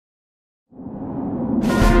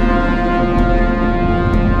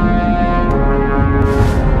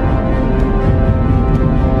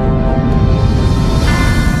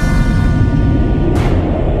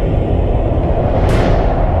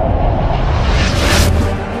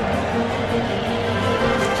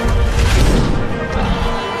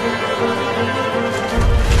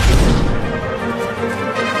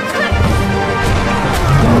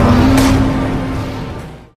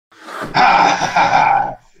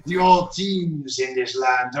The old teams in this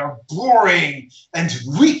land are boring and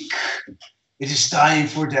weak. It is time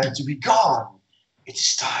for them to be gone. It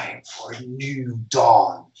is time for a new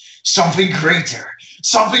dawn. Something greater,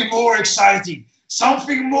 something more exciting,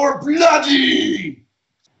 something more bloody.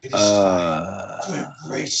 It is time to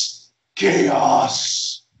embrace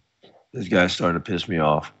chaos. This guy's starting to piss me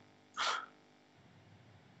off.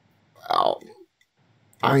 Well,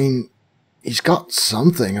 I mean, he's got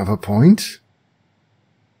something of a point.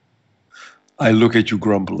 I look at you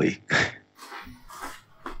grumpily.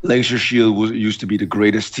 Lancashire Shield used to be the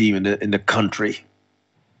greatest team in the country.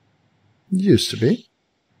 Used to be.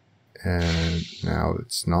 And now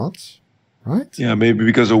it's not, right? Yeah, maybe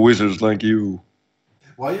because of wizards like you.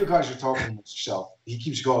 While you guys are talking with yourself, he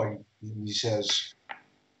keeps going. He says,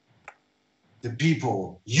 the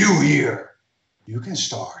people, you here, you can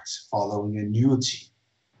start following a new team.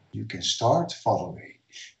 You can start following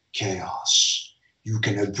chaos. You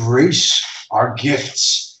can embrace our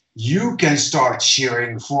gifts. You can start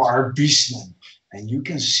cheering for our beastmen. And you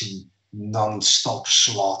can see non-stop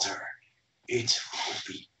slaughter. It will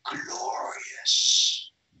be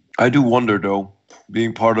glorious. I do wonder, though,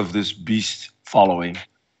 being part of this beast following,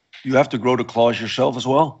 you have to grow the claws yourself as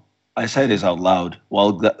well? I say this out loud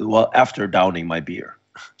while after downing my beer.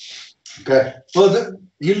 Okay. Well,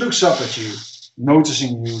 he looks up at you,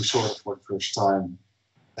 noticing you sort of for the first time.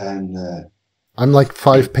 And I'm like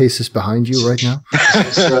 5 paces behind you right now.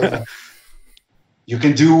 says, you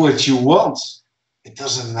can do what you want. It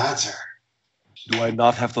doesn't matter. Do I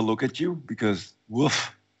not have to look at you? Because,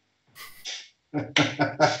 woof.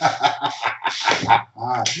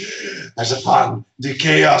 As upon the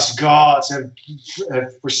chaos gods have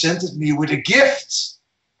presented me with a gift.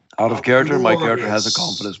 Out of character, my character has a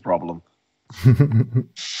confidence problem. 2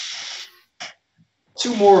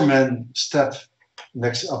 more men step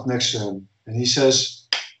up next to him, and he says,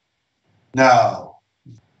 "Now,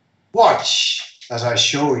 watch as I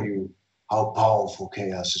show you how powerful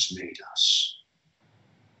chaos has made us."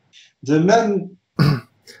 The men move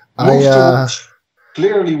towards,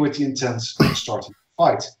 clearly with the intent of starting a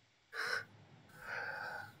fight.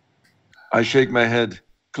 I shake my head.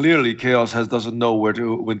 Clearly, Chaos doesn't know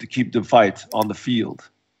when to keep the fight on the field.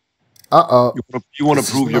 Uh-oh. You want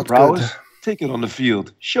to prove your prowess? Good. Take it on the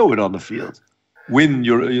field. Show it on the field. Win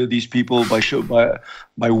these people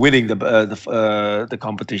by winning the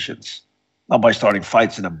competitions, not by starting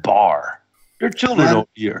fights in a bar. They're children over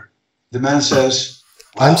here. The man says,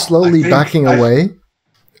 "I'm slowly backing away.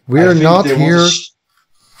 We're not here.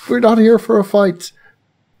 We're not here for a fight.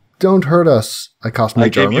 Don't hurt us." I cast my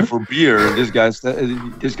came here for beer. And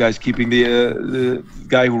this guy's keeping the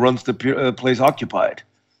guy who runs the place occupied.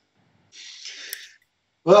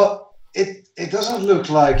 Well, it doesn't look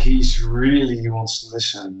like he wants to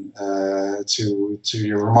listen to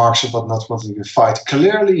your remarks about not wanting to fight.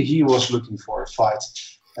 Clearly, he was looking for a fight,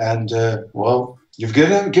 and well, you've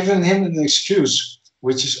given him an excuse,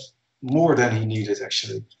 which is more than he needed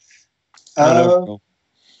actually.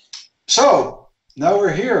 So now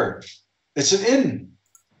we're here. It's an inn.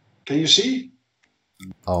 Can you see?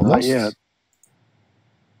 Almost. Not yet.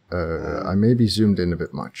 I may be zoomed in a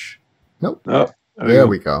bit much. Nope. Oh, there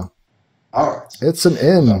we go. All right. It's an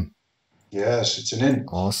inn. Yes, it's an inn.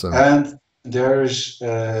 Awesome. And there's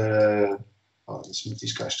let's move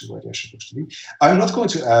these guys to where they're supposed to be. I'm not going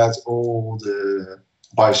to add all the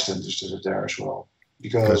bystanders that are there as well,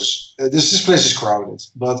 because this place is crowded,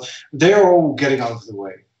 but they are all getting out of the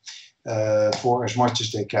way for as much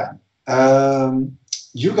as they can.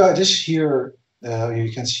 You guys, this here,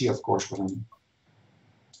 you can see, of course, what I'm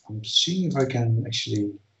seeing if I can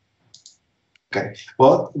actually. Okay.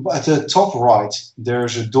 Well, at the top right,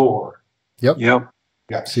 there's a door. Yep. Yep.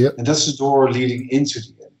 Yeah. See it? And that's the door leading into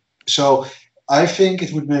the inn. So I think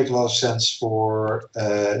it would make a lot of sense for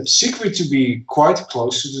Siegfried to be quite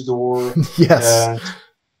close to the door. Yes. And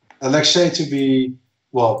Alexei to be,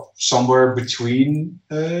 well, somewhere between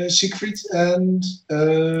Siegfried and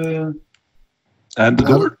the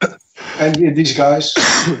door. And these guys,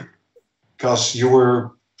 because you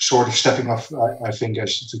were sort of stepping up, I think,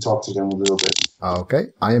 to talk to them a little bit.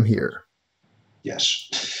 Okay, I am here. Yes.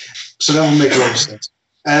 So that will make a lot of sense.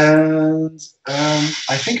 And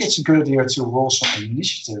I think it's a good idea to roll some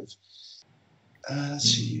initiative. Let's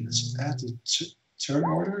see. Let's add the turn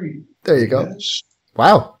order. There you go. Yes.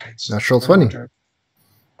 Wow. Okay, Natural 20. Order.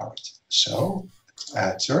 All right. So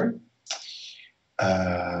add turn.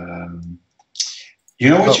 You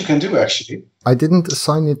know what you can do, actually? I didn't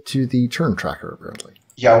assign it to the turn tracker, apparently.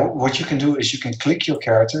 Yeah, what you can do is you can click your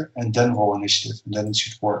character and then roll initiative, and then it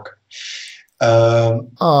should work. But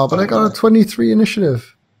I got a 23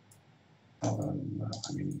 initiative. I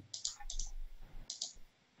mean,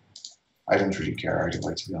 I don't really care either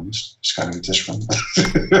way, to be honest. It's kind of a test run.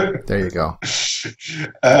 There you go.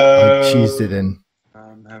 I cheesed it in.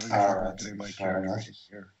 I'm having Alright, my fair enough.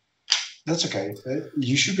 here. That's okay.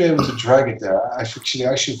 You should be able to drag it there. I think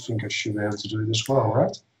I should be able to do it as well,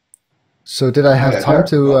 right? So did I have time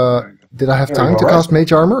to cast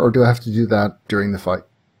mage armor, or do I have to do that during the fight?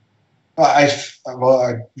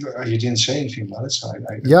 You didn't say anything about it, so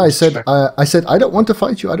I said I don't want to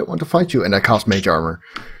fight you. I don't want to fight you, and I cast mage armor.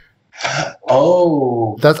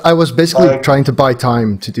 Oh, that I was basically trying to buy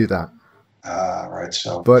time to do that. Right.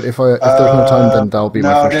 So, but if there's no time, then that'll be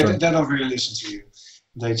my first turn. They don't really listen to you.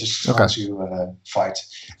 They just want to fight.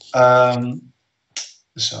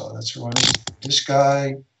 So let's run this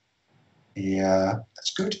guy. Yeah,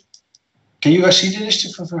 that's good. Can you guys see the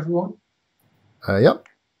list of everyone? Yep.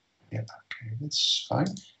 Yeah. Okay, that's fine.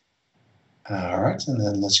 All right, and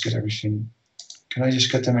then let's get everything. Can I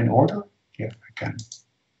just get them in order? Yeah, I can.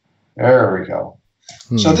 There we go.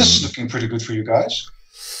 So this is looking pretty good for you guys.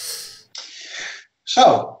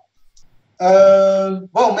 So,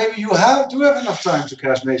 well, maybe you do have enough time to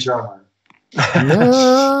cast Mage Armor.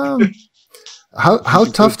 How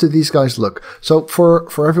tough do these guys look? So for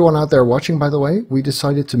everyone out there watching, by the way, we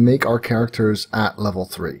decided to make our characters at level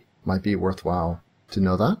 3. Might be worthwhile to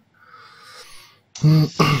know that.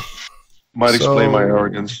 Might explain my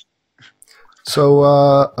arrogance.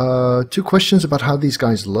 So, 2 questions about how these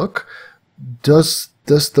guys look. Does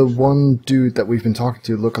the one dude that we've been talking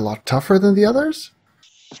to look a lot tougher than the others?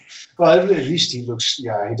 Well, at least he does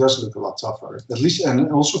look a lot tougher. At least,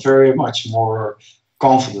 and also very much more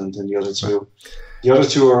confident than the other two. The other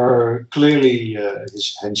two are clearly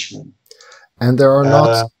his henchmen. And there are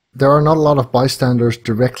not a lot of bystanders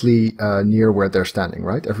directly near where they're standing,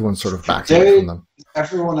 right? Everyone's sort of back away from them.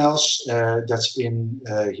 Everyone else that's in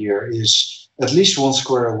here is at least 1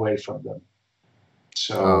 square away from them.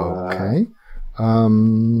 So okay.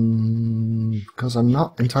 Because I'm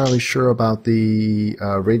not entirely sure about the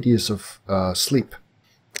radius of sleep,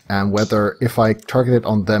 and whether if I target it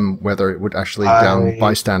on them, whether it would actually down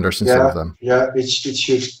bystanders instead of them. Yeah, it should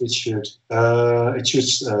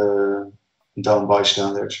down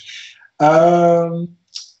bystanders.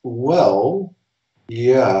 Well,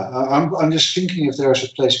 yeah, I'm just thinking if there's a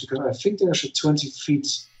place, because I think there's a 20 feet.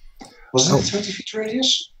 Was it a 20 feet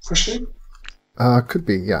radius for sleep? Could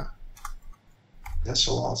be, yeah. That's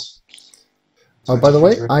a lot. Oh, by the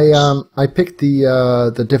way, I picked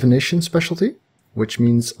the divination specialty, which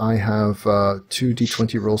means I have 2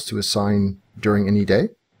 d20 rolls to assign during any day.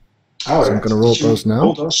 Oh, so I'm going to roll those now.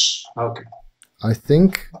 Roll those? Okay. I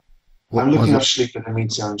think. I'm looking up sleep in the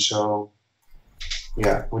meantime. So,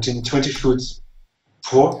 yeah, within 20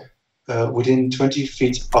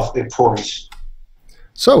 feet of a point.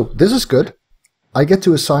 So this is good. I get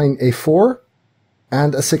to assign a 4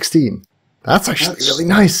 and a 16. That's actually really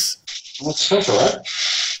nice. That's all right.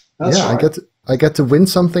 Yeah, I get to win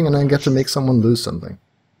something, and I get to make someone lose something.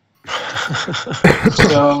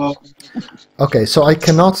 Okay, so I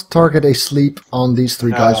cannot target a sleep on these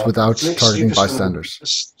 3 guys without targeting bystanders.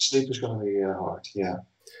 Sleep is going to be hard, yeah.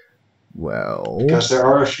 Well, because there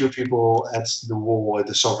are a few people at the wall at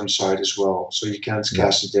the southern side as well, so you can't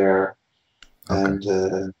cast it there. Okay.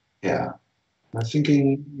 And yeah, I'm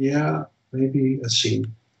thinking, yeah, maybe let's see.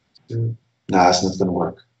 Nah, it's not going to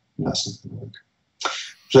work.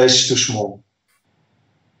 Place is too small.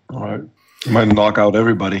 All right, you might knock out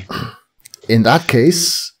everybody. In that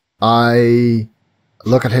case, I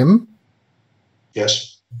look at him.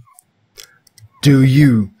 Yes. Do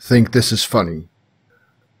you think this is funny?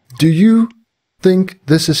 Do you think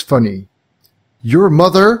this is funny? Your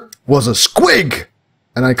mother was a squig!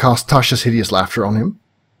 And I cast Tasha's Hideous Laughter on him.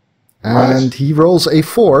 And he rolls a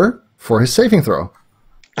 4 for his saving throw.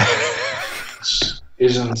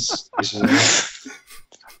 Isn't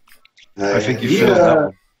I think you failed that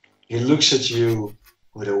one. He looks at you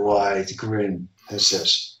with a wide grin and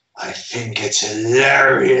says, I think it's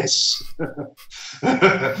hilarious.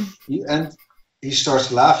 And he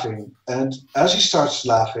starts laughing. And as he starts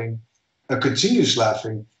laughing, continues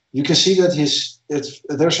laughing, you can see that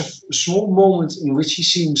there's a small moment in which he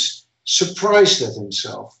seems surprised at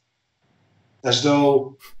himself. As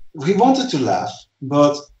though he wanted to laugh,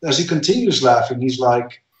 but as he continues laughing, he's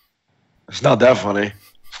like, it's not that funny.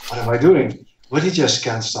 What am I doing? But he just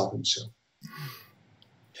can't stop himself.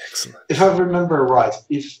 Excellent. If I remember right,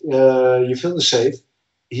 if you fail the save,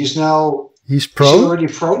 he's prone. Is he already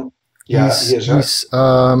prone? Yeah, he is. He's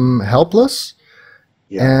helpless.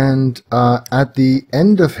 Yeah. And at the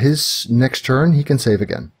end of his next turn, he can save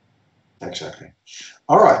again. Exactly.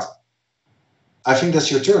 All right. I think that's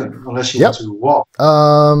your turn, unless you want to walk.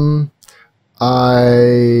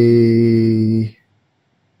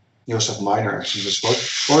 You also have minor actions, I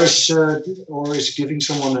suppose. Or is giving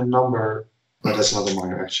someone a number? No, that's not a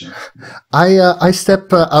minor action. I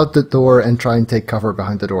step out the door and try and take cover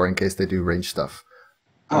behind the door in case they do range stuff.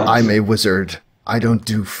 Oh, I'm a wizard. I don't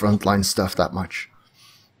do frontline stuff that much.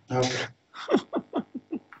 Okay.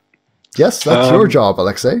 Yes, that's your job,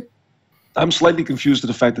 Alexei. I'm slightly confused at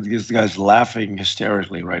the fact that this guy's laughing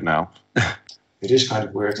hysterically right now. It is kind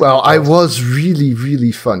of weird. Well, I was really,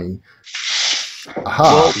 really funny. Aha.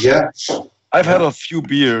 Well, yeah. I've had a few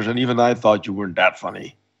beers, and even I thought you weren't that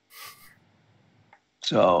funny.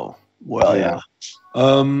 So, well, yeah.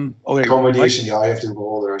 Okay. Comedy is in the eye of the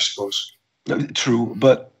beholder, I suppose. True,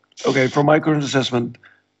 but okay. From my current assessment,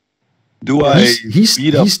 do I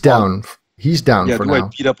beat up? He's down. He's down for now. Do I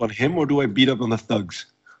beat up on him or do I beat up on the thugs?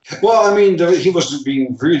 Well, I mean, he was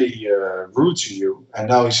being really rude to you, and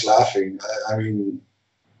now he's laughing. I mean,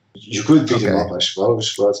 you could beat him up, I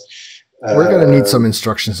suppose, but. We're going to need some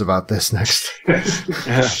instructions about this next.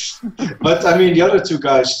 But, I mean, the other two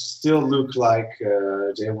guys still look like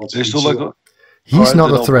they want to beat you. He's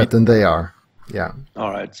not a threat, and they are. Yeah.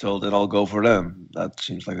 All right, so then I'll go for them. That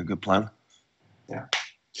seems like a good plan. Yeah.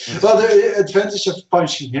 Well, the advantage of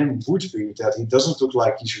punching him would be that he doesn't look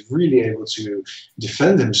like he's really able to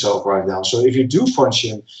defend himself right now. So if you do punch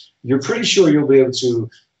him, you're pretty sure you'll be able to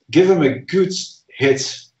give him a good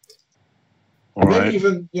hit. All maybe right.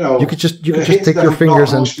 even, you know, you could just take your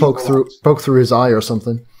fingers and poke through his eye or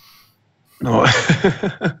something. No.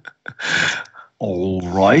 All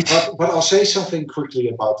right. But I'll say something quickly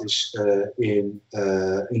about this in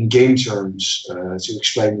game terms to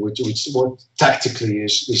explain what tactically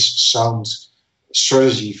is sound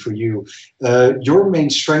strategy for you. Your main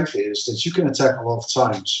strength is that you can attack a lot of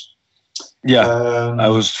times. Yeah, I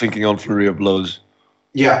was thinking on flurry of blows.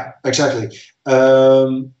 Yeah, exactly.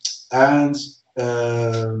 From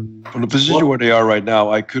the position where they are right now,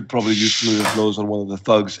 I could probably use flurry of blows on one of the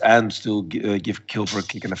thugs and still give kill for a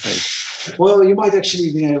kick in the face. Well, you might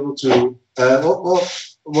actually be able to.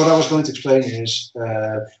 What I was going to explain is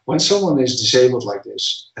when someone is disabled like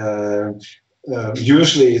this,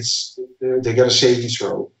 usually they get a saving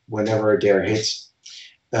throw whenever they're hit,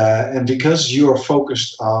 and because you are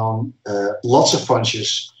focused on lots of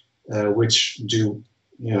punches, which do,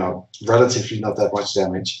 you know, relatively not that much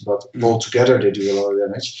damage, but altogether they do a lot of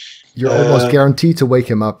damage. You're almost guaranteed to wake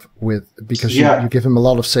him up because you give him a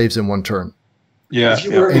lot of saves in one turn. Yeah. If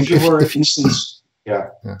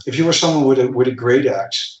you were someone with a great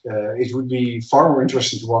axe, it would be far more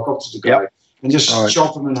interesting to walk up to the guy and just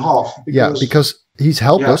chop him in half. Because he's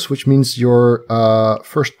helpless, which means your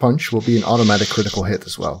first punch will be an automatic critical hit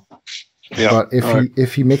as well. Yeah. But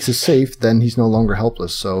if he makes a save, then he's no longer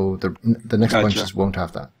helpless. So the next punches won't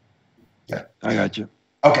have that. Yeah, I got you.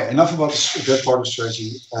 Okay, enough about that part of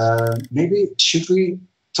strategy. Maybe should we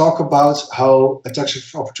talk about how attacks of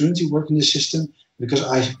opportunity work in this system? Because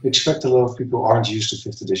I expect a lot of people aren't used to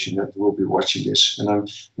 5th edition that will be watching this, and I'm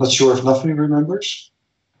not sure if Nothing remembers.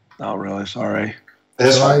 Oh, really? Sorry.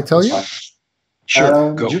 Shall I tell you?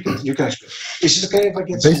 Sure. Go. You can explain. Is it okay if I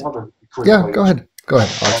get some other? Yeah, go ahead. Go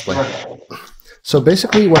ahead. I'll explain. So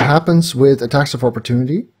basically, what happens with attacks of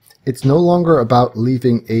opportunity? It's no longer about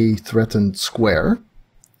leaving a threatened square,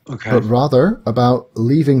 but rather about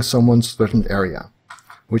leaving someone's threatened area.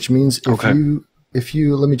 Which means if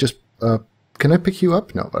you let me just can I pick you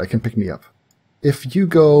up? No, but I can pick me up. If you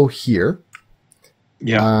go here,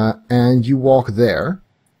 and you walk there,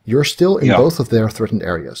 you're still in both of their threatened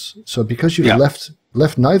areas. So because you've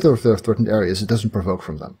left neither of their threatened areas, it doesn't provoke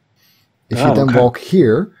from them. If you then walk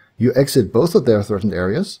here, you exit both of their threatened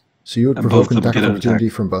areas, so you would provoke an attack of opportunity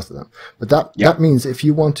from both of them. But that means if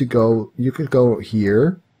you want to go, you could go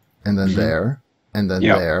here, and then there, and then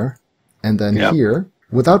there, and then here,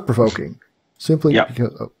 without provoking, simply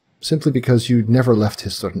because you never left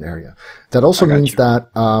his certain area. That also means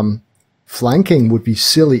that flanking would be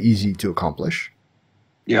silly easy to accomplish.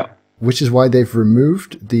 Yeah. Which is why they've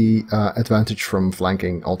removed the advantage from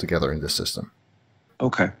flanking altogether in this system.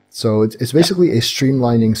 Okay. So it's basically a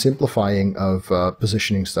streamlining, simplifying of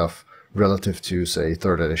positioning stuff relative to, say,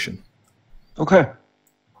 3rd edition. Okay.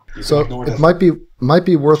 So it might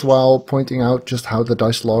be worthwhile pointing out just how the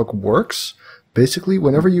dice log works. Basically,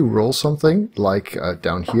 whenever you roll something, like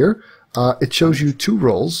down here, it shows you 2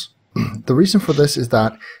 rolls. The reason for this is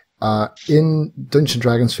that in Dungeons &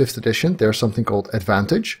 Dragons 5th edition, there's something called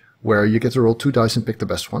advantage, where you get to roll 2 dice and pick the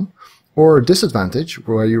best one, or disadvantage,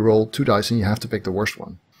 where you roll 2 dice and you have to pick the worst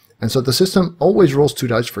one. And so the system always rolls 2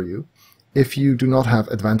 dice for you. If you do not have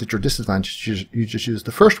advantage or disadvantage, you just use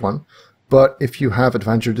the first one. But if you have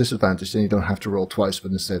advantage or disadvantage, then you don't have to roll twice,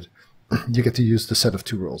 but instead you get to use the set of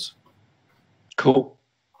 2 rolls. Cool.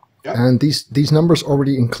 Yep. And these numbers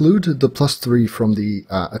already include the +3 from the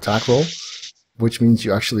attack roll, which means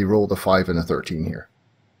you actually rolled a 5 and a 13 here.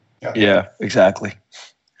 Yeah, exactly.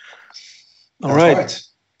 All right.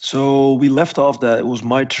 So we left off that it was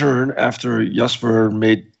my turn after Jasper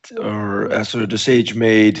made, or after the sage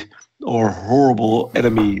made our horrible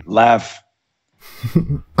enemy laugh.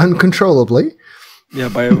 Uncontrollably. Yeah,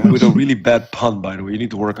 with a really bad pun, by the way. You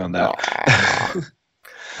need to work on that.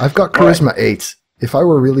 I've got charisma 8. If I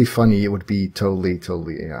were really funny, it would be totally,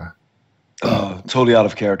 yeah. Totally out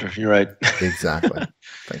of character. You're right. Exactly.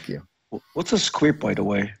 Thank you. What's a squib, by the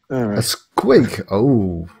way? All right. A squig.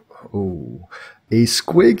 Oh. A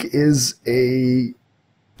squig is a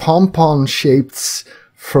pom-pom-shaped,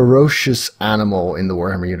 ferocious animal in the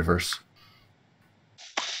Warhammer universe.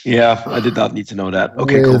 Yeah, I did not need to know that.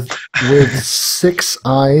 Okay, cool. With 6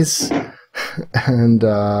 eyes and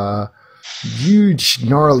huge,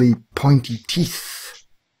 gnarly, pointy teeth.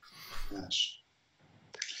 Yes.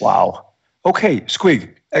 Wow. Okay,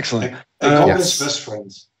 squig. Excellent. A goblin's best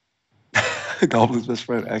friend. Goblin's best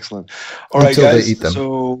friend. Excellent. All right, Until guys. they eat them.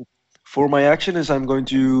 So for my action is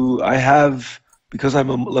because I'm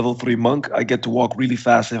a level 3 monk, I get to walk really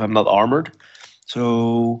fast if I'm not armored.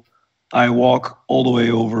 So I walk all the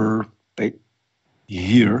way over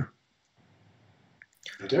here.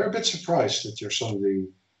 They're a bit surprised that you're suddenly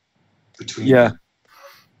between. Yeah.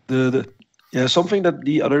 Something that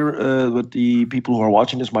the other what the people who are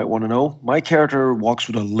watching this might want to know. My character walks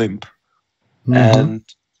with a limp. Mm-hmm. And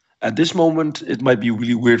at this moment, it might be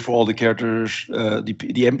really weird for all the characters, the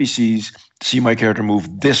NPCs, to see my character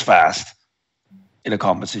move this fast in a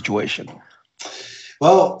combat situation.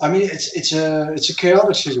 Well, I mean, it's a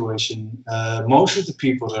chaotic situation. Most of the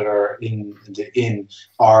people that are in the inn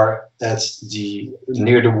are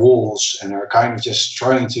near the walls and are kind of just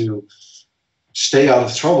trying to stay out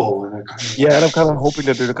of trouble. And and I'm kind of hoping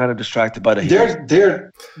that they're kind of distracted by the heat.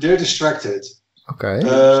 They're distracted. Okay.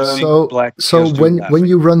 So when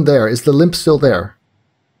you run there, is the limp still there?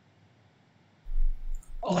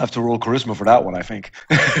 I'll have to roll charisma for that one, I think,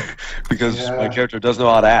 because my character does know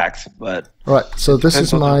how to act. But right. So this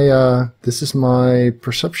is my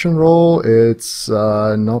perception roll. It's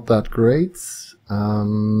not that great.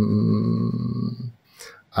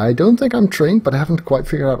 I don't think I'm trained, but I haven't quite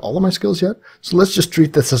figured out all of my skills yet. So let's just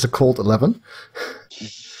treat this as a cold 11. Okay.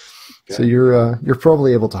 So you're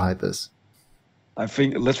probably able to hide this. I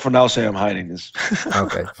think let's for now say I'm hiding this.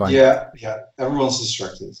 Okay, fine. Yeah. Everyone's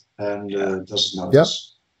distracted and doesn't notice. Yep.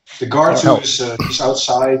 The guard he's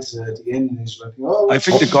outside the inn and he's looking. Oh, I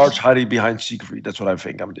think the guard's hiding behind Siegfried. That's what I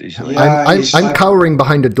think. I'm cowering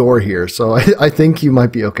behind a door here, so I think you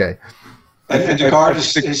might be okay. And the guard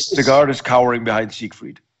the guard is cowering behind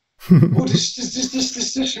Siegfried. Oh, this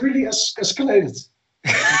really escalated.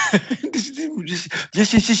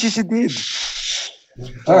 Yes, it did.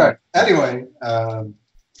 All right. Anyway. All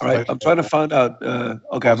right. I'm trying to find out.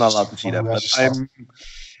 Okay, I'm not allowed to see that, but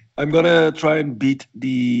I'm gonna try and beat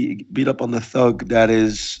up on the thug that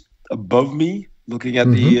is above me, looking at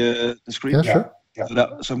the screen. Yeah, sure.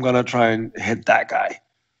 Yeah. So I'm gonna try and hit that guy.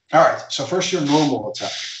 All right. So first your normal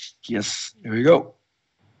attack. Yes. Here we go.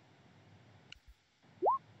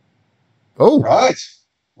 Oh. Right.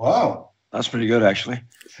 Wow. That's pretty good, actually.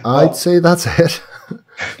 I'd say that's it.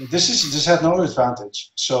 This had no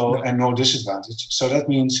advantage, and no disadvantage. So that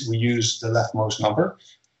means we use the leftmost number,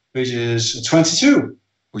 which is 22.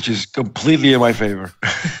 Which is completely in my favor.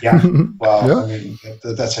 Yeah. Well, yeah. I mean,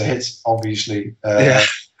 that's a hit, obviously.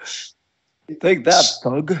 Take that,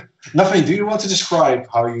 thug. Nothing. Do you want to describe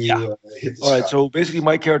how you hit this All right. guy? So basically,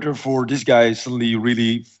 my character for this guy suddenly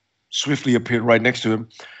really swiftly appeared right next to him,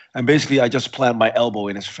 and basically, I just planted my elbow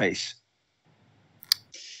in his face.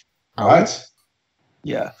 All right.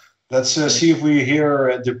 Yeah. Let's see if we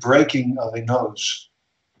hear the breaking of a nose.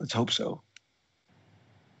 Let's hope so.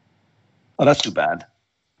 Oh, that's too bad.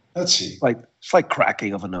 Let's see. It's like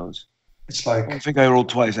cracking of a nose. It's like. I think I rolled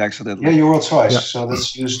twice accidentally. Yeah, you rolled twice. Yeah. So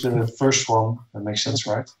let's use the first one. That makes sense,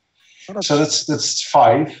 right? So that's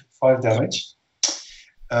 5 damage.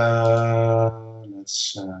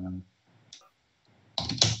 Let's.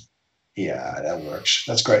 Yeah, that works.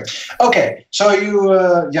 That's great. Okay, so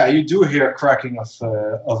you do hear cracking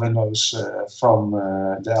of a nose from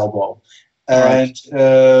the elbow, and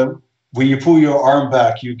when you pull your arm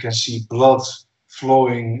back, you can see blood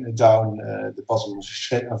flowing down the bottom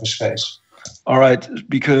of his face. All right, I'm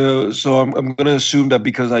going to assume that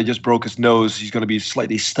because I just broke his nose, he's going to be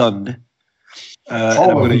slightly stunned, and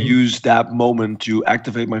I'm going to use that moment to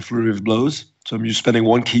activate my flurry of blows. So I'm just spending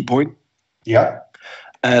 1 key point. Yeah.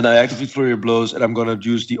 And I activate Flurry of Blows, and I'm gonna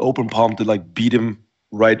use the open palm to like beat him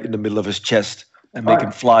right in the middle of his chest and make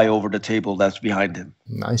him fly over the table that's behind him.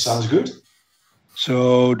 Nice. Sounds good.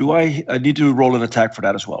 So do I need to roll an attack for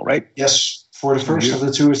that as well, right? Yes. For the first of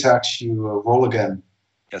the 2 attacks, you roll again.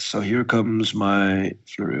 Yes, so here comes my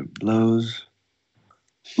Flurry of Blows.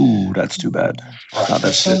 Ooh, that's too bad. Right, No,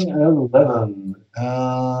 that's an 11.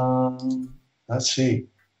 Let's see.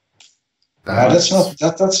 That's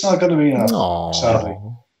not going to be enough. Sadly.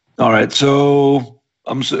 All right, so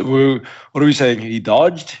what are we saying? He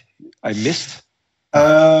dodged. I missed.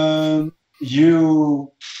 I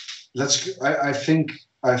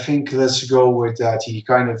think let's go with that. He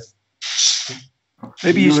kind of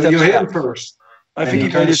maybe he steps you hit back. him first. I think he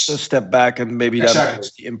kind of just step back, and maybe that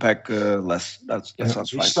makes the impact less. That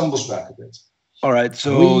sounds fine. He stumbles back a bit. All right,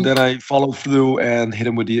 so then I follow through and hit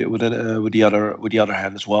him with the other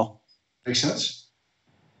hand as well. Makes sense.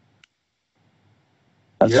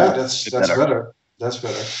 That's better. That's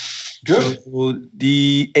better. Good. So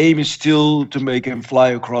the aim is still to make him fly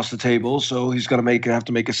across the table, so he's gonna have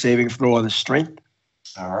to make a saving throw on his strength.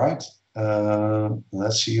 All right.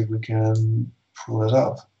 Let's see if we can pull it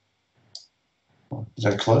up. Is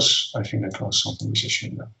that close? I think that close something we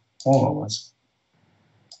should know. Hold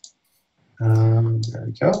on. There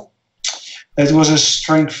we go. It was a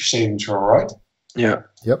strength saving throw, right? Yeah.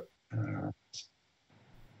 Yep. And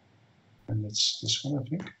it's this one, I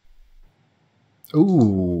think.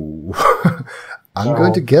 Ooh. I'm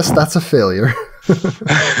going to guess that's a failure.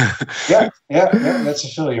 yeah, that's a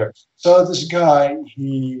failure. So this guy,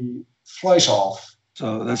 he flies off.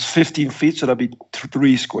 So that's 15 feet, so that'd be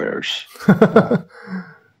 3 squares. All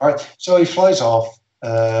right, so he flies off.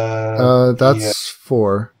 That's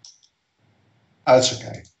 4. That's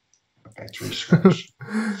okay. Okay, 3 squares.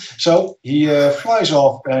 So he flies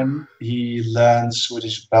off and he lands with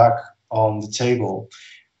his back on the table.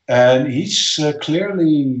 And he's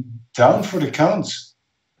clearly down for the count.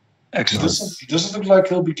 Excellent. He doesn't look like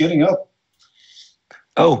he'll be getting up.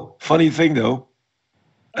 Oh, funny thing though.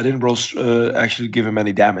 I didn't actually give him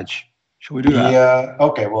any damage. Should we do that? Yeah,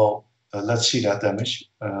 okay, well, let's see that damage.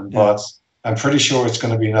 But I'm pretty sure it's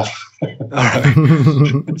going to be enough. All right.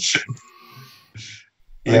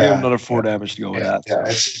 I gave him another 4 damage to go with that. Yeah,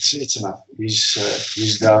 it's enough.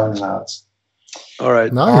 He's down and out. All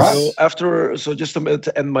right. Nice. So just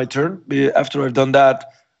to end my turn, after I've done that,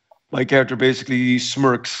 my character basically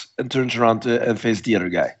smirks and turns around and faces the other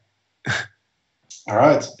guy. All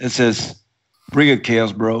right. It says, "Bring it,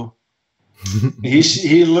 Chaos, bro."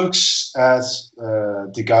 He looks at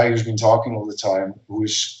the guy who's been talking all the time,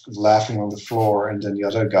 who's laughing on the floor, and then the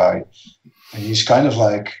other guy, and he's kind of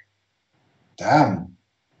like, "Damn,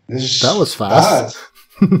 that was fast."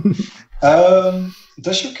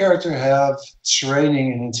 Does your character have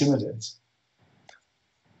training in Intimidate?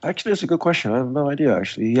 Actually, that's a good question. I have no idea.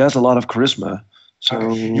 Actually, he has a lot of charisma,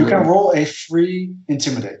 so you can roll a free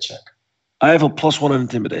Intimidate check. I have a +1 on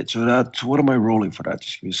Intimidate. So what am I rolling for that?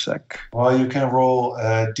 Just give me a sec. Well, you can roll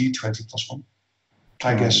a D20 +1.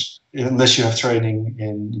 I guess, unless you have training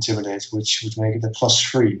in Intimidate, which would make it a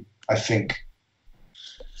 +3, I think.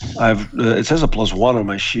 It says a +1 on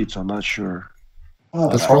my sheet, so I'm not sure. Oh,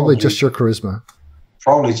 that's probably just your charisma.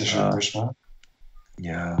 Probably just your charisma.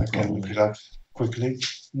 Yeah. I can look it up quickly.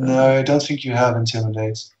 No, I don't think you have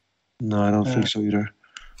Intimidate. No, I don't think so either.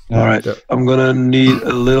 No. All right, I'm gonna need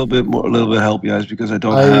a little bit help, guys, because I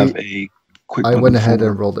don't have a quick. I went ahead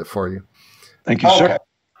and rolled it for you. Thank you, sir.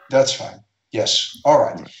 That's fine. Yes. All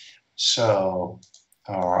right. So,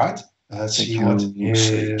 all right. Let's see what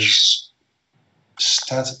his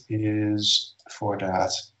stat is for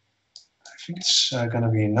that. I think it's going to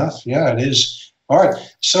be enough. Yeah, it is. All right.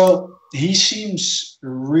 So he seems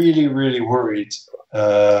really, really worried.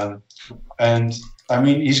 And I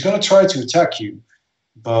mean, he's going to try to attack you.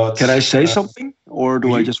 But can I say something, or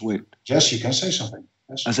do I just wait? Yes, you can say something.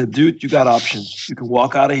 Yes. I said, dude, you got options. You can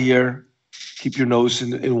walk out of here, keep your nose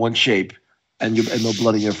in one shape, and no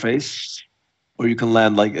blood in your face, or you can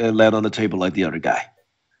land on the table like the other guy.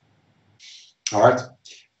 All right.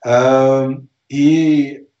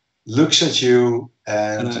 He looks at you,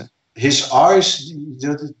 and his eyes,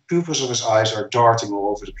 the pupils of his eyes are darting all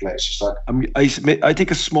over the place. It's like I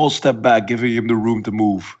take a small step back, giving him the room to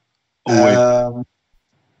move away.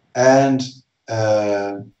 And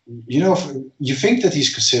you think that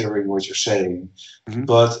he's considering what you're saying,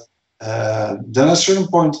 but then at a certain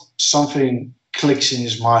point something clicks in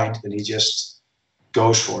his mind and he just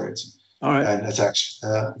goes for it. All right. And attacks.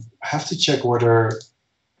 I have to check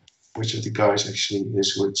which of the guys actually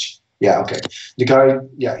is which. Yeah, okay. The guy,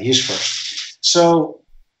 yeah, he's first. So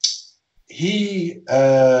he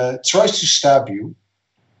tries to stab you.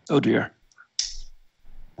 Oh dear.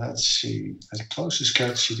 Let's see. Let's close this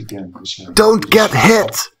character sheet again. Don't get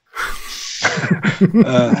hit!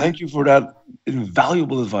 Thank you for that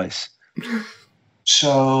invaluable advice.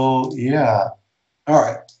 So, yeah. All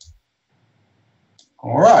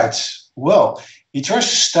right. Well, he tries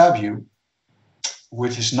to stab you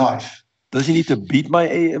with his knife. Does he need to beat my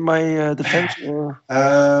defense? Or?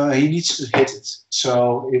 He needs to hit it.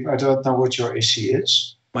 So, if I don't know what your AC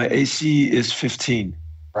is. My AC is 15.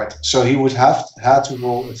 Right. So he would have to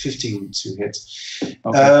roll a 15 to hit.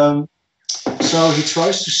 Okay. So he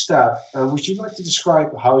tries to stab. Would you like to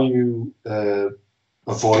describe how you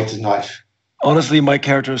avoid the knife? Honestly, my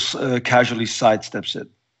character casually sidesteps it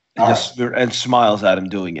and smiles at him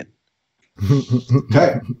doing it.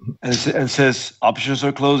 Okay. And says, "Options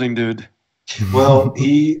are closing, dude." Well,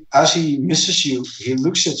 as he misses you, he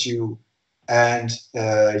looks at you, and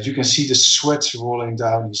you can see the sweat rolling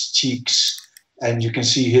down his cheeks. And you can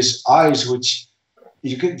see his eyes,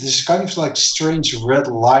 there's kind of like strange red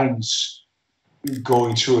lines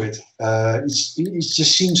going through it. It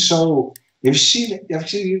just seems so. You've seen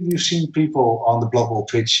people on the bloodbowl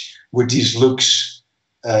pitch with these looks,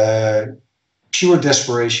 pure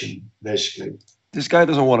desperation, basically. This guy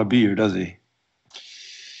doesn't want to be here, does he?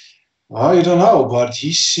 Well, you don't know, but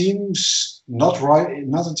he seems not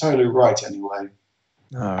entirely right anyway.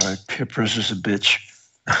 All right, peer pressure's a bitch.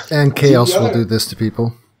 And chaos will do this to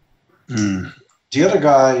people. The other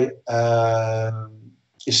guy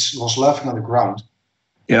was laughing on the ground.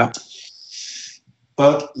 Yeah.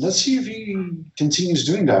 But let's see if he continues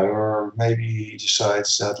doing that, or maybe he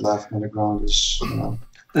decides that laughing on the ground is,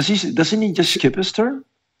 Doesn't he just skip his turn?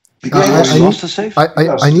 Because he lost the save?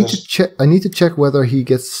 I need to check. I need to check whether he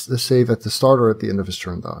gets the save at the start or at the end of his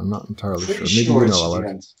turn, though. I'm not entirely sure. Maybe you know,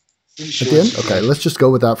 Alex. At the end? Okay, let's just go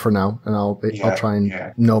with that for now, and I'll try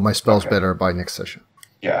and know my spells better by next session.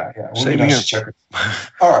 Yeah. Same here. Check it.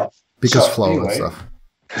 All right. Because flow and stuff.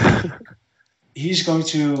 He's going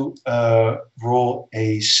to roll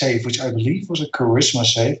a save, which I believe was a charisma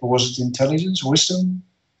save, or was it intelligence, wisdom?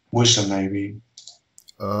 Wisdom, maybe.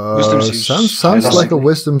 Wisdom sounds like a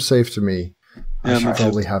wisdom save to me. Yeah, I should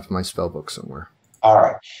probably have my spell book somewhere. All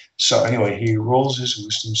right. So anyway, he rolls his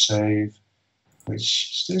wisdom save, which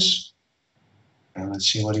is this. And let's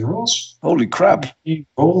see what he rolls. Holy crap! He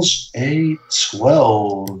rolls a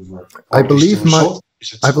 12. I believe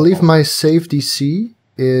my save DC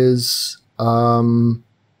is 9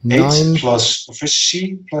 plus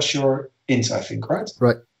proficiency plus your int, I think, right?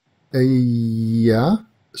 Right. Yeah.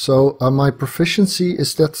 So my proficiency,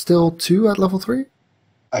 is that still 2 at level 3?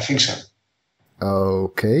 I think so.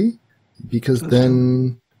 Okay. Because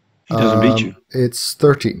then he doesn't beat you. It's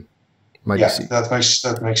 13. My DC. That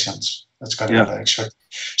makes sense. That's kind of what I expect.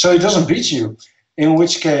 So he doesn't beat you, in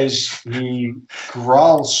which case he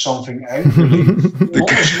growls something angrily. It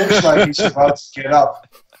almost looks like he's about to get up.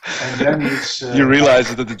 And then he's... you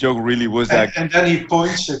realize that the joke really was that... And then he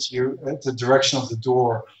points at you at the direction of the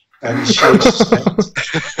door, and he shakes his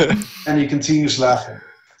head. And he continues laughing.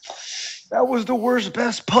 That was the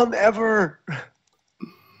best pun ever!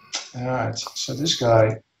 All right, so this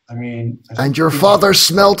guy, I mean... And your father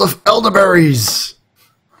smelt of elderberries!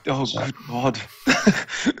 Oh, good God.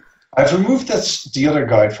 I've removed the other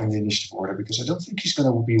guy from the initiative order because I don't think he's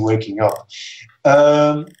going to be waking up.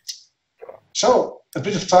 So a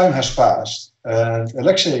bit of time has passed, and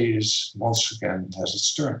Alexei once again has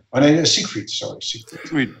its turn. Oh, no, Siegfried, sorry.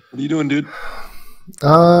 Siegfried, what are you doing, dude?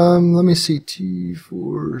 Let me see.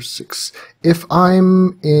 T4, 6. If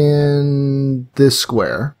I'm in this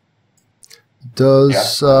square,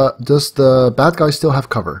 does the bad guy still have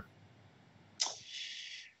cover?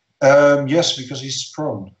 Yes, because he's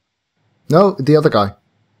prone. No, the other guy.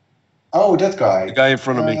 Oh, that guy. The guy in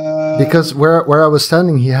front of me. Because where I was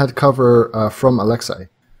standing, he had cover from Alexei,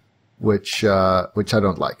 which I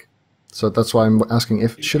don't like. So that's why I'm asking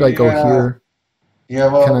should I go here? Yeah,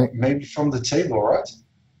 well, maybe from the table, right?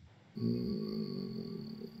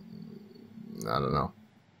 I don't know.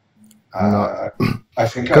 I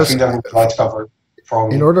think that would provide cover.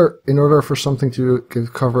 Probably. In order for something to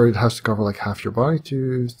give cover, it has to cover like half your body.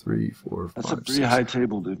 2, 3, 4, 5. That's a pretty high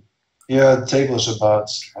table, dude. Yeah, the table is about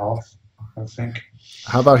half, I think.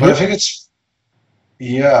 How about here? I think it's...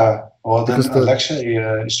 Yeah, well then Alexei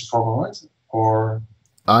is the problem, right? Or...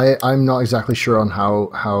 I'm not exactly sure on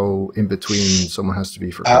how in between someone has to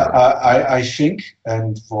be for cover. I think,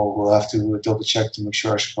 and we'll have to double check to make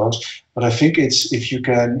sure, I suppose, but I think it's if you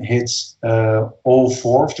can hit all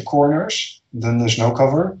 4 of the corners, then there's no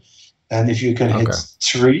cover. And if you can hit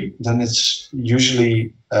 3, then it's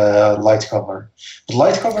usually light cover. But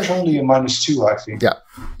light cover is only a -2, I think. Yeah.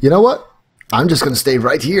 You know what? I'm just going to stay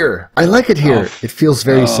right here. I like it here. It feels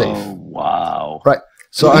very safe. Wow. Right.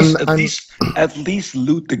 So at least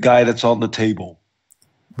loot the guy that's on the table.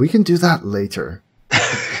 We can do that later.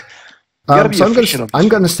 So I'm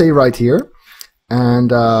going to stay right here.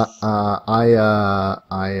 And I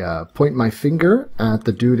point my finger at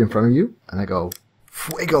the dude in front of you, and I go,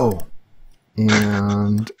 "Fuego!"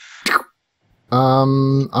 And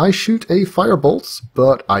I shoot a firebolt,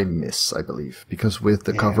 but I miss, I believe, because with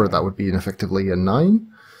the cover that would be effectively a 9.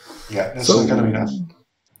 Yeah, that's not gonna be enough.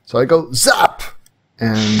 So I go zap,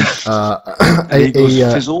 and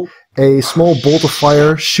fizzle. A small bolt of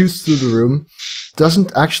fire shoots through the room,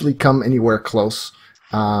 doesn't actually come anywhere close.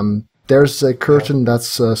 There's a curtain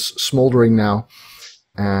that's smoldering now,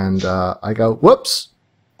 and I go, whoops!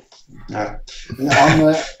 Yeah.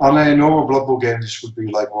 On a normal Blood Bowl game, this would be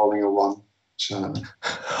like rolling a 1. So,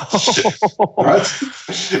 right?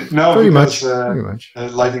 No, pretty because much. A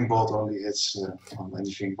lightning bolt only hits on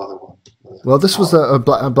anything but a 1. Well, this was a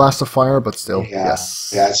blast of fire, but still,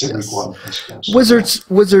 yes. Yeah, it's a weak one.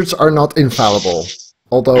 Wizards are not infallible,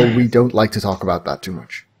 although we don't like to talk about that too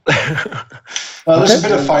much. There's a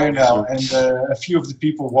bit of fire now, and a few of the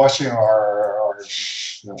people watching are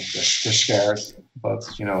they're scared. But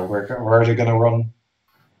where are they gonna run?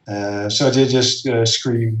 So they just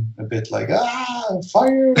scream a bit like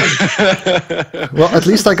fire. Well, at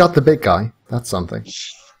least I got the big guy. That's something.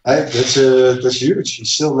 That's huge.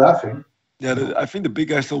 He's still laughing. Yeah, I think the big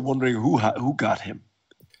guy's still wondering who got him.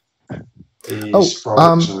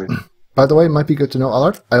 By the way, it might be good to know,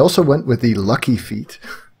 Allard, I also went with the lucky feat,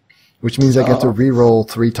 which means I get to re-roll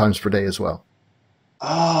 3 times per day as well.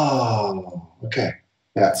 Oh, okay.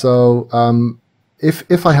 Yeah. So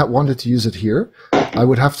if I had wanted to use it here, I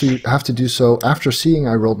would have to do so after seeing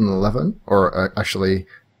I rolled an 11, or actually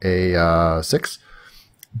a 6,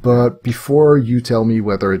 but before you tell me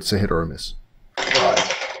whether it's a hit or a miss.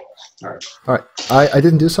 All right. I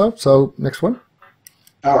didn't do so. So next one.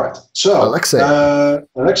 All right. So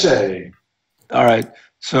Alexei. All right.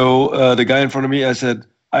 So the guy in front of me, I said,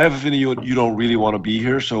 I have a feeling you don't really want to be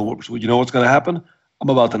here. So you know what's going to happen? I'm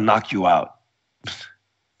about to knock you out.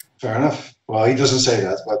 Fair enough. Well, he doesn't say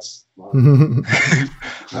that, but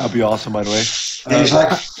that'd be awesome, by the way. He's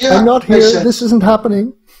like, I'm not here. This isn't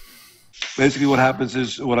happening. Basically, what happens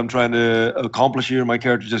is what I'm trying to accomplish here. My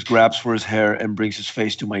character just grabs for his hair and brings his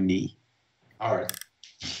face to my knee. All right.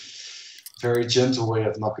 Very gentle way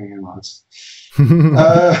of knocking him out.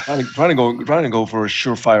 Trying to go for a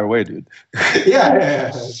surefire way, dude.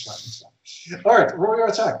 Yeah. That's fine. All right, roll your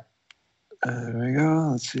attack. There we go.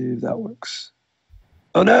 Let's see if that works.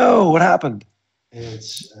 Oh no! What happened?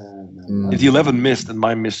 It's the 11 missed and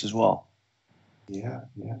mine missed as well. Yeah.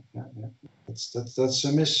 That's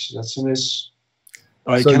a miss. That's a miss.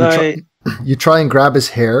 All right, you try and grab his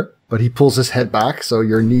hair, but he pulls his head back, so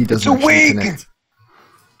your knee doesn't actually connect.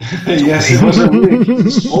 Yes, it was a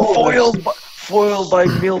wig. Foiled by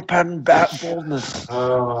male-pattern baldness.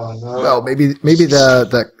 Oh no. Well, maybe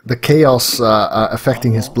the chaos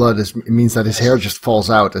affecting his blood means that his hair just falls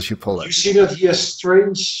out as you pull it. You see that he has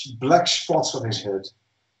strange black spots on his head.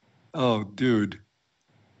 Oh, dude.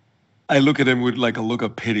 I look at him with like a look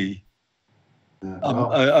of pity.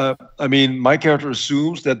 I mean, my character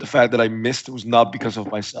assumes that the fact that I missed was not because of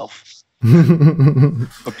myself,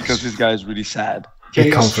 but because this guy is really sad. A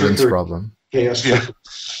confidence problem. Chaos. Yeah.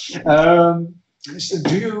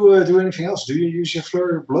 Do you do anything else? Do you use your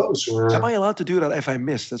flurry of blows? Or am I allowed to do that if I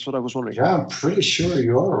miss? That's what I was wondering. Yeah, I'm pretty sure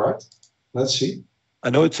you are, right? Let's see. I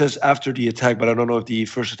know it says after the attack, but I don't know if the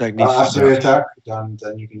first attack needs after the attack,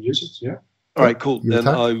 then you can use it, yeah. All right, cool. Then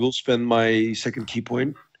I will spend my second key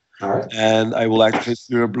point. All right. And I will activate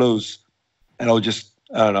Flurry of Blows. And I'll just,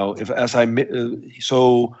 I don't know,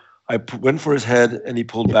 so I went for his head and he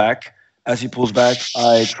pulled back. As he pulls back,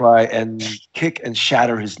 I try and kick and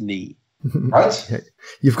shatter his knee. Right. Okay.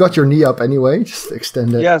 You've got your knee up anyway. Just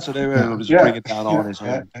extend it. Yeah, so there I'll just bring it down on his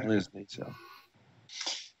knee. So.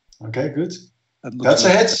 Okay, good. That's a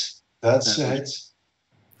hit. That's a hit.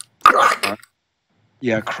 Crack.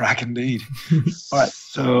 Yeah, crack indeed. All right,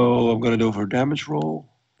 so I'm going to do for a damage roll.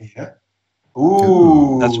 Yeah.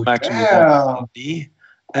 Ooh. That's maximum D.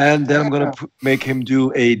 And then I'm going to make him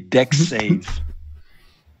do a dex save.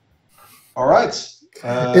 All right.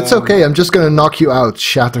 It's okay. I'm just going to knock you out.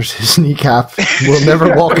 Shatters his kneecap. We'll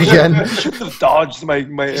never walk again. I should have dodged my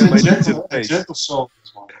gentle soul.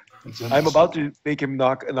 I'm about to make him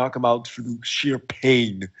knock him out through sheer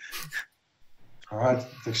pain. All right.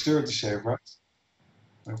 Dexterity save, right?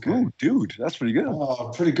 Okay. Ooh, dude, that's pretty good.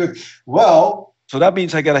 Oh, pretty good. Well, So that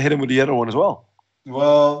means I gotta hit him with the other one as well.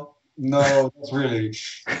 no, not really.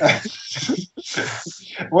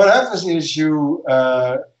 What happens is you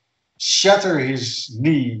shatter his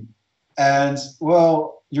knee, and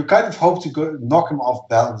well, you kind of hope to knock him off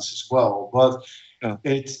balance as well, but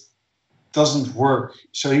it doesn't work.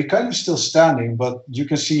 So he's kind of still standing, but you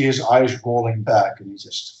can see his eyes rolling back, and he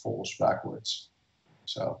just falls backwards.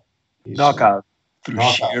 So knockout through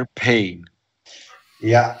sheer pain.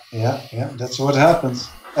 Yeah. That's what happens.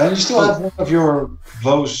 And you still have one of your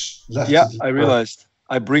blows left. Yeah, I realized.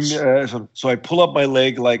 I bring so I pull up my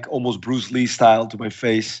leg like almost Bruce Lee style to my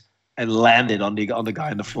face and land it on the guy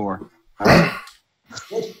on the floor. You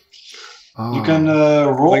can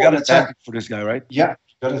roll. I got an attack for this guy, right? Yeah,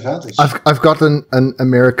 you got advantage. I've got an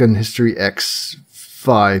American History X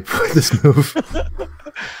vibe with this move.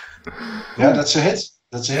 Yeah, that's a hit.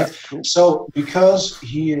 That's a hit. Cool. So because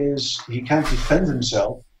he can't defend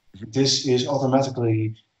himself, this is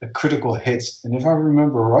automatically a critical hit. And if I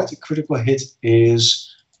remember right, a critical hit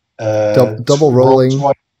is double rolling.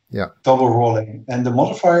 Yeah, double rolling. And the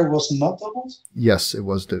modifier was not doubled? Yes, it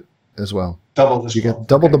was as well. Doubled as you well. get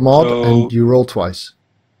double the mod and you roll twice.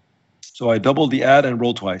 So I double the add and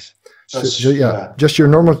roll twice. So just your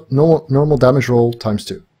normal damage roll times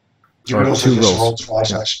 2. You can also just roll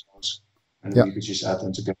twice, I suppose. And you could just add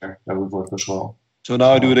them together. That would work as well. So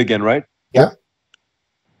now I do it again, right? Yeah.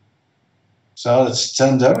 So that's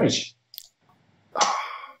 10 damage.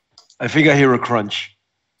 I think I hear a crunch.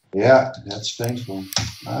 Yeah, that's painful.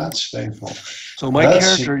 That's painful. So my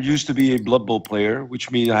character used to be a Blood Bowl player,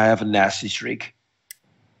 which means I have a nasty streak.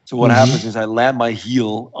 So what happens is I land my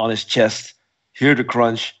heel on his chest, hear the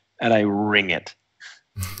crunch, and I ring it.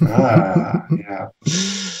 Yeah.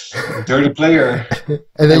 Dirty player.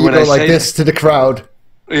 And then you go like this to the crowd.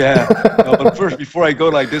 Yeah. No, but first, before I go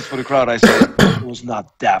like this for the crowd, I say, it was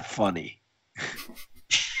not that funny.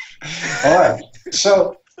 All right.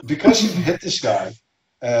 So, because you hit this guy,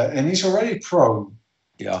 and he's already prone.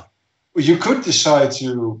 Yeah. You could decide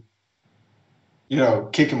to,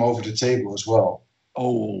 kick him over the table as well.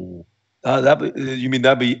 Oh, you mean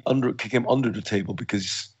kick him under the table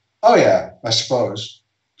because? Oh yeah, I suppose.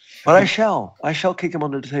 But I shall kick him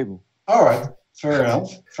under the table. All right, fair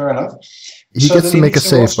enough. He gets to make a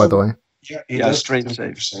save, by the way. Yeah, straight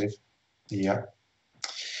save. Yeah.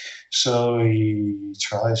 So he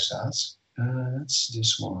tries that. That's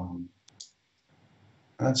this one.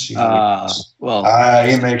 Let's see.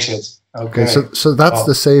 He makes it. Okay. So that's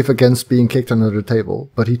the save against being kicked under the table,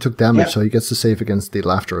 but he took damage, so he gets the save against the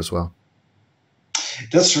laughter as well.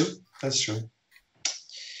 That's true.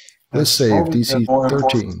 This save, DC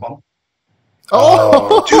 13.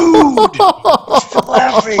 Oh, dude! Still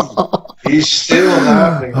laughing. He's still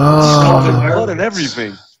laughing. Blood and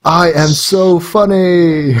everything. I am so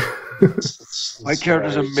funny. My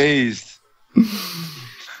character's amazed.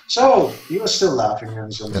 So, he was still laughing when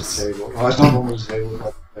he's on the table. Well, he's not on the table,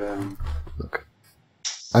 but... Look,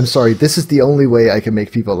 I'm sorry, this is the only way I can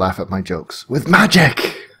make people laugh at my jokes. With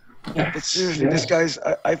magic! Yeah, but seriously, this guy's...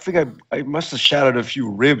 I think I must have shattered a few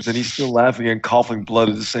ribs, and he's still laughing and coughing blood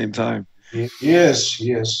at the same time. He is.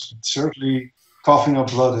 Certainly coughing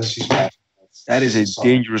up blood as he's laughing. That is a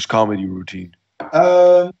dangerous comedy routine.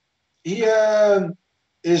 He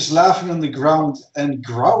is laughing on the ground and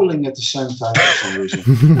growling at the same time for some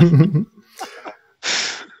reason.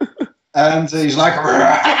 And he's like...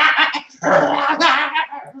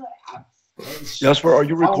 Jasper, are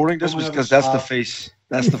you recording this? Because that's the face.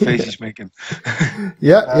 That's the face he's making.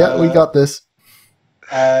 Yeah, we got this.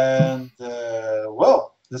 And,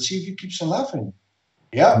 well, let's see if he keeps on laughing.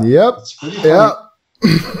 Yeah. Yep. It's pretty funny. Yeah.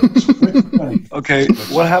 Okay,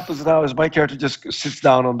 what happens now is my character just sits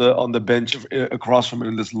down on the bench across from him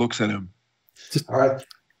and just looks at him. All right.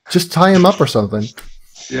 Just tie him up or something.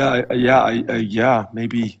 Yeah,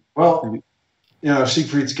 maybe. Well, maybe.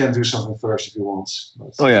 Siegfried can do something first if he wants.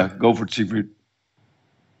 But... Oh yeah, go for it, Siegfried.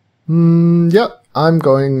 Yep, I'm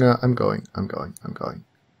going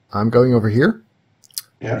over here.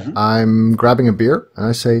 Yeah. I'm grabbing a beer and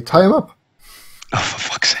I say, tie him up. Oh, for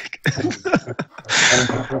fuck's sake.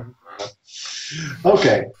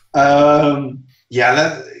 Okay.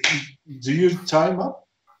 Do you tie him up?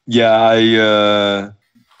 Yeah,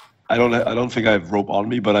 I don't think I have rope on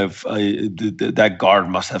me, but that guard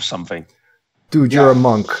must have something. Dude, you're a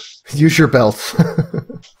monk. Use your belt.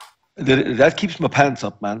 That keeps my pants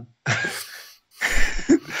up, man.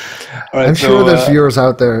 All right, I'm sure there's viewers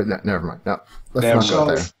out there. No, never mind. No, let's not go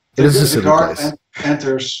there. It is a silly guard place.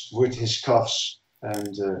 Enters with his cuffs, and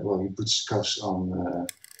he puts cuffs on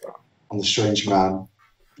the strange man.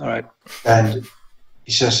 All right. And he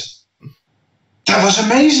He says, "That was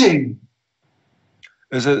amazing."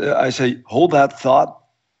 I say, hold that thought,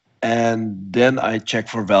 and then I check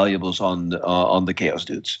for valuables on the chaos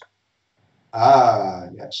dudes. Ah,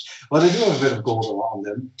 yes. Well, they do have a bit of gold among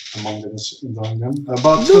them.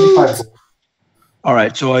 About 25 gold. All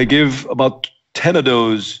right, so I give about 10 of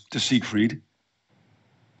those to Siegfried.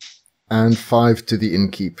 And 5 to the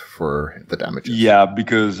innkeep for the damages. Yeah,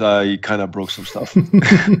 because I kind of broke some stuff.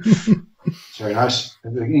 Very nice.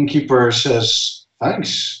 And the innkeeper says,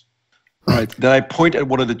 "Thanks." All right, then I point at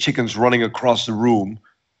one of the chickens running across the room.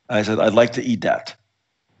 I said, "I'd like to eat that."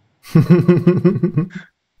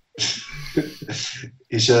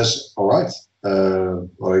 He says, "All right.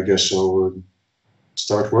 Well, I guess I'll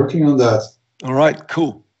start working on that." All right,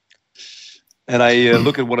 cool. And I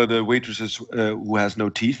look at one of the waitresses who has no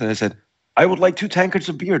teeth, and I said, "I would like 2 tankards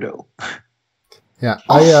of beer, though." Yeah,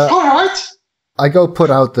 All right. I go put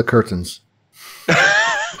out the curtains.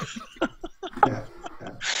 Yeah.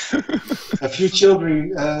 A few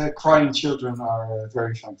children, crying children, are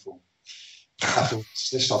very thankful. Afterwards,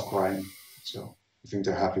 they stop crying, so I think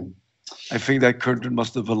they're happy. I think that curtain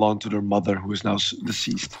must have belonged to their mother, who is now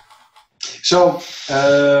deceased. So,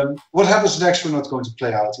 what happens next? We're not going to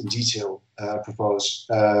play out in detail. Propose.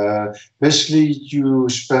 Basically, you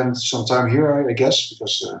spend some time here, I guess,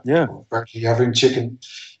 because apparently you're having chicken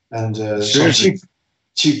and some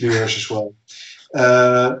cheap beers as well.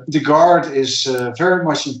 The guard is very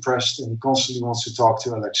much impressed and constantly wants to talk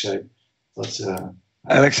to Alexei, but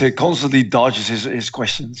Alexei constantly dodges his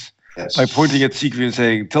questions by pointing at Siegfried and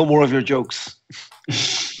saying, "Tell more of your jokes."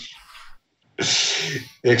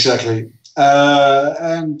 Exactly.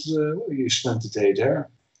 And you spent the day there,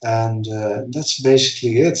 and that's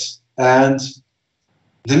basically it. And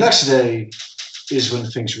the next day is when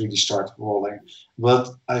things really start rolling. But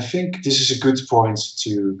I think this is a good point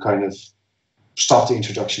to kind of stop the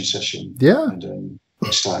introduction session. Yeah. And then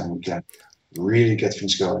next time we can really get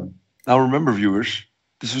things going. Now remember, viewers,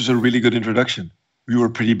 this was a really good introduction. We were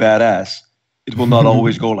pretty badass. It will not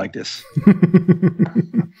always go like this.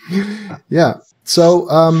 Yeah. So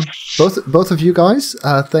both of you guys,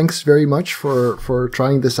 thanks very much for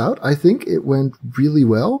trying this out. I think it went really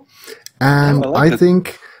well. And I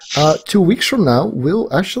think 2 weeks from now, we'll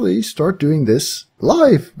actually start doing this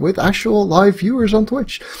live with actual live viewers on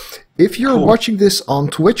Twitch. If you're watching this on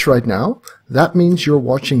Twitch right now, that means you're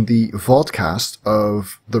watching the vodcast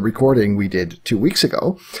of the recording we did 2 weeks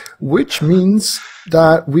ago, which means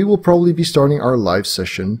that we will probably be starting our live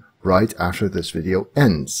session right after this video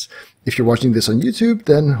ends. If you're watching this on YouTube,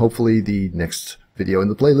 then hopefully the next video in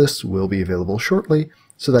the playlist will be available shortly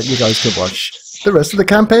so that you guys can watch the rest of the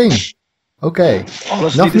campaign. Okay.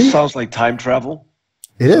 Honestly, this sounds like time travel.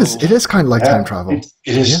 It is. It is kind of like time travel.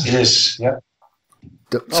 It is. Yeah. It is. Yeah.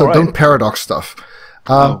 So don't paradox stuff.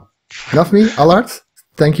 Nafmi, Allard,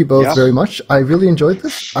 thank you both very much. I really enjoyed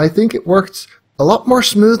this. I think it worked a lot more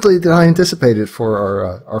smoothly than I anticipated for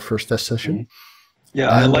our first test session. Yeah,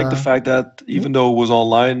 and I like the fact that even though it was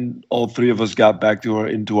online, all 3 of us got back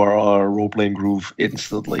into our role-playing groove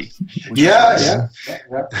instantly. Yeah.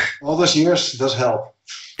 All those years does help.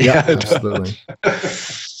 Yeah, absolutely.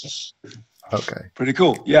 Okay. Pretty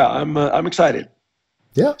cool. Yeah, I'm excited.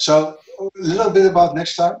 Yeah. So a little bit about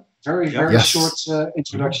next time. Very short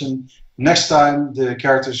introduction. Next time, the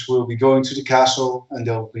characters will be going to the castle and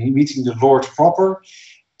they'll be meeting the Lord proper.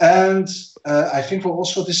 And I think we'll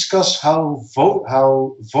also discuss how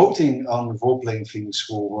voting on role-playing things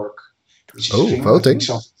will work. Voting?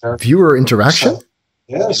 Viewer interaction?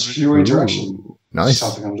 Yes, viewer interaction. Nice.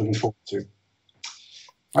 Something I'm looking forward to.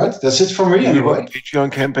 All right, that's it from me anyway.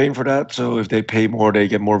 Patreon campaign for that, so if they pay more, they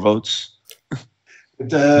get more votes.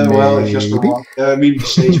 Well, if just one, the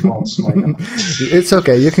stage ones. It's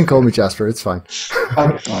okay. You can call me Jasper. It's fine.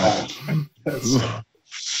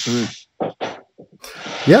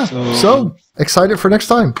 Yeah. So excited for next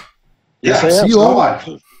time. Yes, see you all.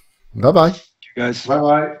 Bye-bye. You guys.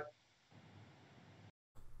 Bye-bye.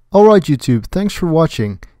 All right, YouTube. Thanks for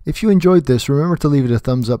watching. If you enjoyed this, remember to leave it a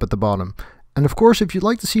thumbs up at the bottom. And of course, if you'd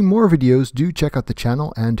like to see more videos, do check out the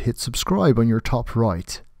channel and hit subscribe on your top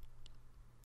right.